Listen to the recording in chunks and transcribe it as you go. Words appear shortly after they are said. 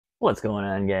What's going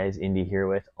on, guys? Indy here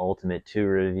with Ultimate 2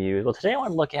 Reviews. Well, today I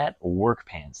want to look at work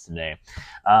pants today.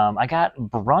 I got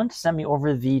Brunt sent me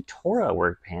over the Torra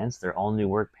work pants. They're all new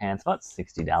work pants, about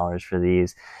 $60 for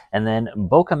these. And then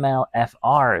BOCOMAL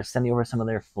FR sent me over some of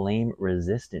their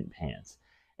flame-resistant pants.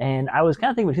 And I was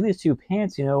kind of thinking between these two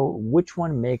pants, which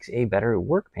one makes a better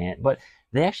work pant? But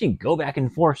they actually go back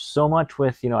and forth so much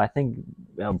with, I think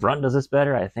Brunt does this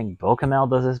better. I think BOCOMAL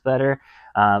does this better.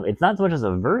 It's not so much as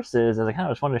a versus as I kind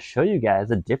of just wanted to show you guys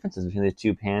the differences between these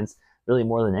two pants, really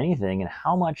more than anything, and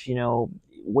how much,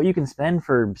 what you can spend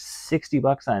for 60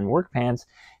 bucks on work pants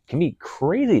can be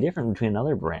crazy different between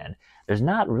another brand. There's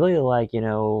not really like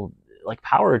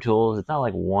power tools. It's not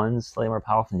like one's slightly more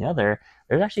powerful than the other.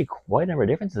 There's actually quite a number of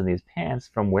differences in these pants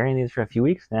from wearing these for a few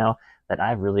weeks now that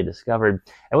I've really discovered.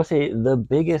 I would say the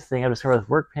biggest thing I've discovered with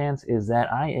work pants is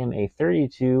that I am a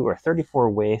 32 or 34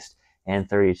 waist and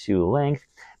 32 length.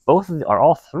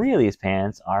 All three of these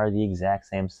pants are the exact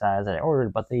same size that I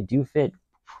ordered, but they do fit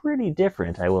pretty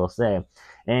different, I will say.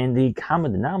 And the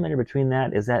common denominator between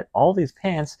that is that all these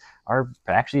pants are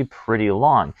actually pretty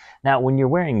long. Now, when you're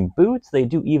wearing boots, they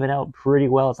do even out pretty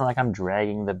well. It's not like I'm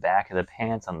dragging the back of the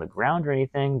pants on the ground or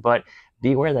anything, but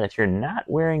be aware that if you're not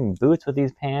wearing boots with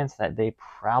these pants, that they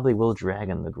probably will drag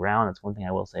on the ground. That's one thing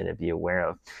I will say to be aware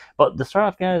of. But to start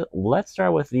off, guys, let's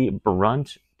start with the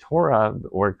Brunt Torra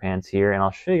work pants here, and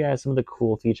I'll show you guys some of the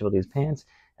cool features of these pants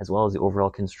as well as the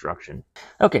overall construction.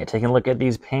 Okay, taking a look at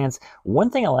these pants, one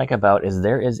thing I like about is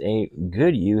there is a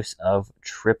good use of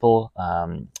triple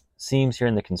seams here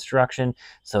in the construction.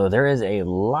 So there is a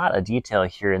lot of detail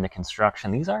here in the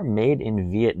construction. These are made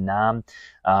in Vietnam.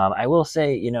 I will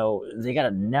say, they got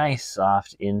a nice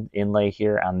soft inlay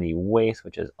here on the waist,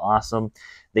 which is awesome.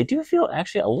 They do feel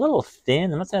actually a little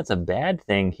thin. I'm not saying that's a bad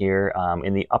thing here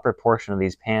in the upper portion of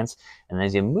these pants. And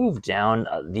as you move down,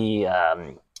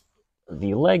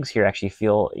 the legs here actually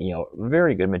feel,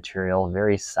 very good material,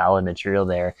 very solid material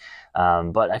there.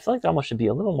 But I feel like there almost should be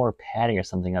a little more padding or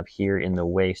something up here in the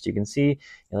waist. You can see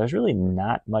there's really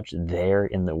not much there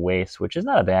in the waist, which is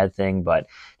not a bad thing, but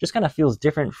just kind of feels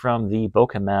different from the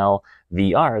BOCOMAL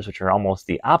VRs, which are almost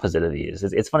the opposite of these.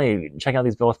 It's funny, checking out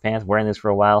these both pants, wearing this for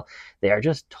a while, they are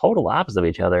just total opposite of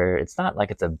each other. It's not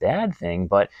like it's a bad thing,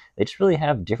 but they just really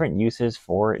have different uses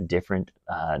for different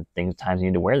times you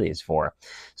need to wear these for.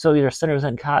 So these are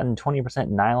 70% cotton, 20%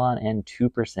 nylon, and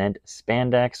 2%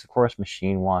 spandex. Of course,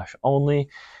 machine wash only.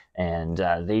 And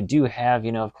they do have,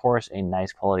 of course, a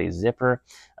nice quality zipper.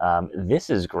 This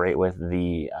is great with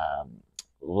the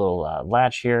little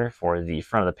latch here for the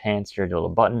front of the pants here, the little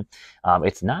button.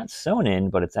 It's not sewn in,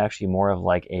 but it's actually more of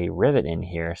like a rivet in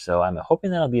here. So I'm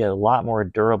hoping that'll be a lot more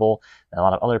durable than a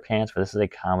lot of other pants where this is a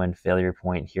common failure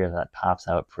point here that pops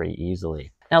out pretty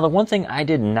easily. Now, the one thing I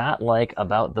did not like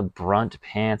about the Brunt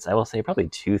pants, I will say probably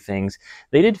two things.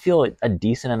 They did feel a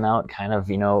decent amount kind of,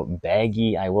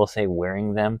 baggy, I will say,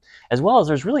 wearing them, as well as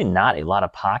there's really not a lot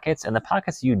of pockets, and the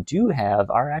pockets you do have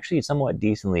are actually somewhat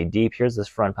decently deep. Here's this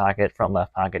front pocket, front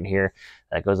left pocket here,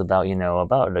 that goes about,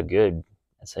 about a good,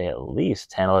 I'd say at least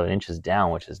 10, 11 inches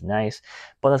down, which is nice.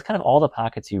 But that's kind of all the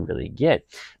pockets you really get.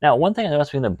 Now, one thing I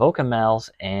noticed between the BOCOMALs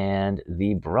and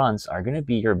the Brunts are going to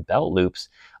be your belt loops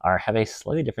have a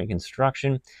slightly different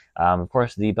construction. Of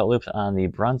course, the belt loops on the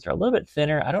Brunts are a little bit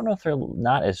thinner. I don't know if they're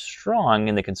not as strong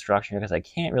in the construction because I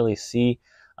can't really see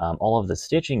all of the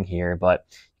stitching here, but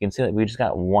you can see that we just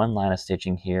got one line of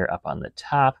stitching here up on the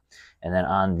top. And then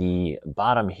on the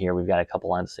bottom here, we've got a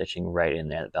couple lines of stitching right in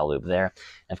there, the belt loop there.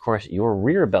 And of course, your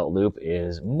rear belt loop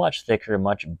is much thicker,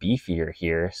 much beefier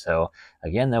here. So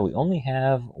again, though, we only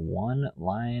have one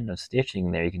line of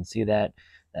stitching there. You can see that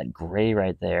gray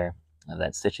right there,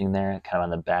 that stitching there, kind of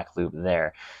on the back loop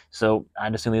there. So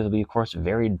I'd assume these will be, of course,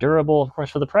 very durable. Of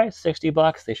course, for the price, 60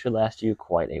 bucks, they should last you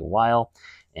quite a while.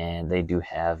 And they do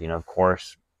have, of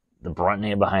course, the Brunt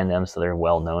name behind them, so they're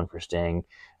well known for staying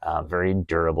very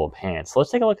durable pants. So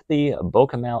let's take a look at the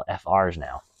BOCOMAL FRs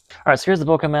now. All right, so here's the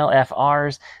BOCOMAL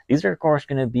FRs. These are, of course,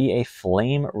 going to be a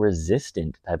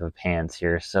flame-resistant type of pants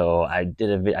here. So I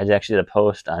actually did a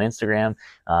post on Instagram.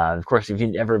 Of course, if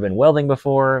you've ever been welding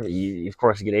before, you of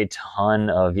course get a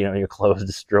ton of your clothes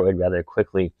destroyed rather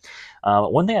quickly.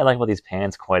 One thing I like about these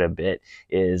pants quite a bit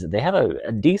is they have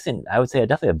a decent, I would say,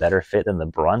 definitely a better fit than the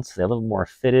Brunts. They're a little more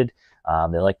fitted.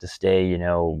 They like to stay,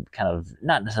 kind of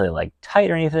not necessarily like tight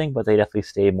or anything, but they definitely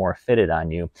stay more fitted on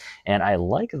you. And I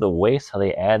like the waist, how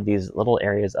they add these little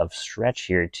areas of stretch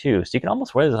here too. So you can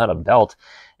almost wear this without a belt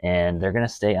and they're going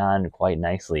to stay on quite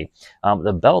nicely.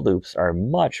 The belt loops are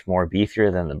much more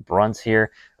beefier than the Brunts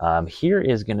here. Here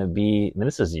is going to be,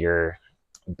 this is your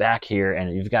back here,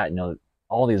 and you've got,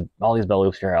 all these belt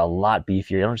loops here are a lot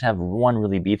beefier. You don't just have one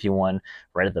really beefy one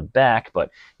right at the back, but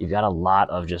you've got a lot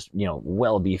of just,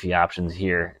 well beefy options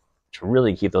here to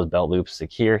really keep those belt loops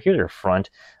secure. Here's your front.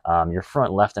 Your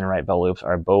front left and right belt loops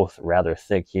are both rather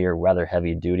thick here, rather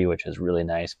heavy duty, which is really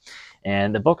nice.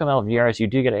 And the BOCOMAL VRs, you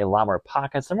do get a lot more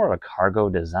pockets. They're more of a cargo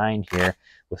design here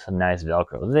with some nice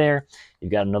Velcro there.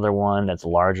 You've got another one that's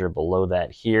larger below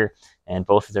that here, and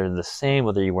both of them are the same,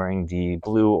 whether you're wearing the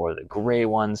blue or the gray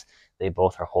ones. They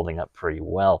both are holding up pretty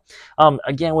well.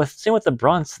 Again, same with the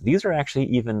Brunts, these are actually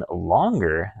even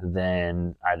longer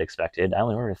than I'd expected. I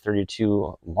only remember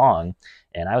 32 long,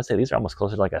 and I would say these are almost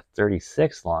closer to like a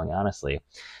 36 long, honestly.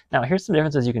 Now, here's some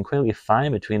differences you can clearly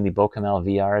find between the BOCOMAL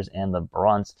VRs and the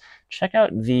Brunts. Check out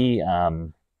the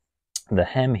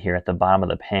hem here at the bottom of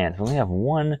the pants. We only have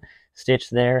one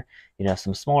stitch there,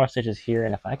 some smaller stitches here,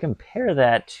 and if I compare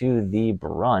that to the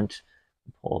Brunt,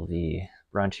 pull the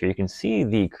Brunt here, you can see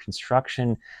the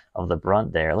construction of the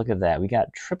Brunt there. Look at that. We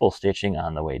got triple stitching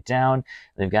on the way down.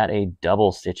 They've got a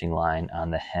double stitching line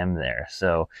on the hem there.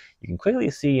 So you can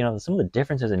clearly see, some of the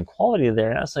differences in quality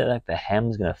there. Not saying like the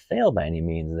hem's going to fail by any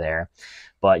means there,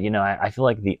 but, I feel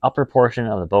like the upper portion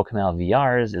of the BOCOMAL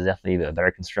VRs is definitely a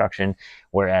better construction,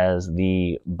 whereas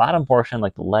the bottom portion,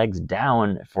 like the legs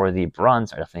down for the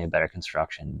Brunts, are definitely a better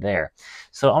construction there.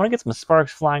 So I'm going to get some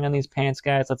sparks flying on these pants,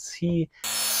 guys. Let's see.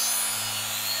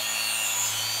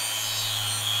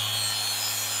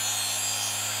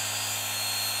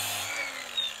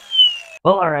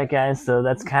 Well, all right, guys, so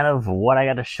that's kind of what I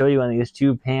got to show you on these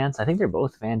two pants. I think they're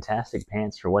both fantastic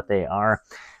pants for what they are.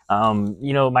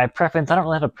 My preference, I don't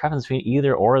really have a preference between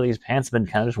either or of these pants. I've been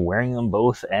kind of just wearing them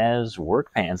both as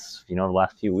work pants, the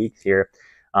last few weeks here.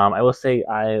 I will say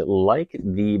I like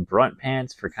the Brunt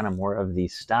pants for kind of more of the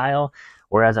style,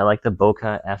 whereas I like the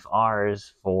Boca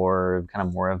FRs for kind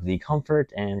of more of the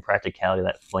comfort and practicality,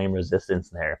 that flame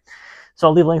resistance there. So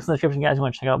I'll leave links in the description, guys. You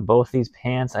want to check out both these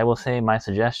pants. I will say my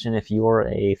suggestion, if you're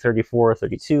a 34 or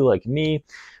 32 like me,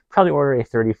 probably order a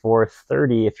 34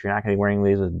 30 if you're not going to be wearing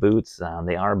these with boots.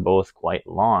 They are both quite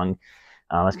long.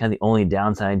 That's kind of the only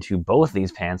downside to both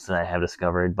these pants that I have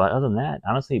discovered. But other than that,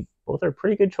 honestly, both are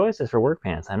pretty good choices for work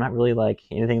pants. I'm not really like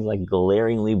anything like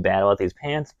glaringly bad about these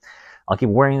pants. I'll keep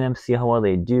wearing them, see how well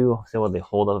they do, see how well they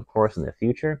hold up, of course, in the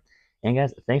future. And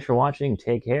guys, thanks for watching.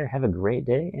 Take care. Have a great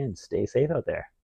day and stay safe out there.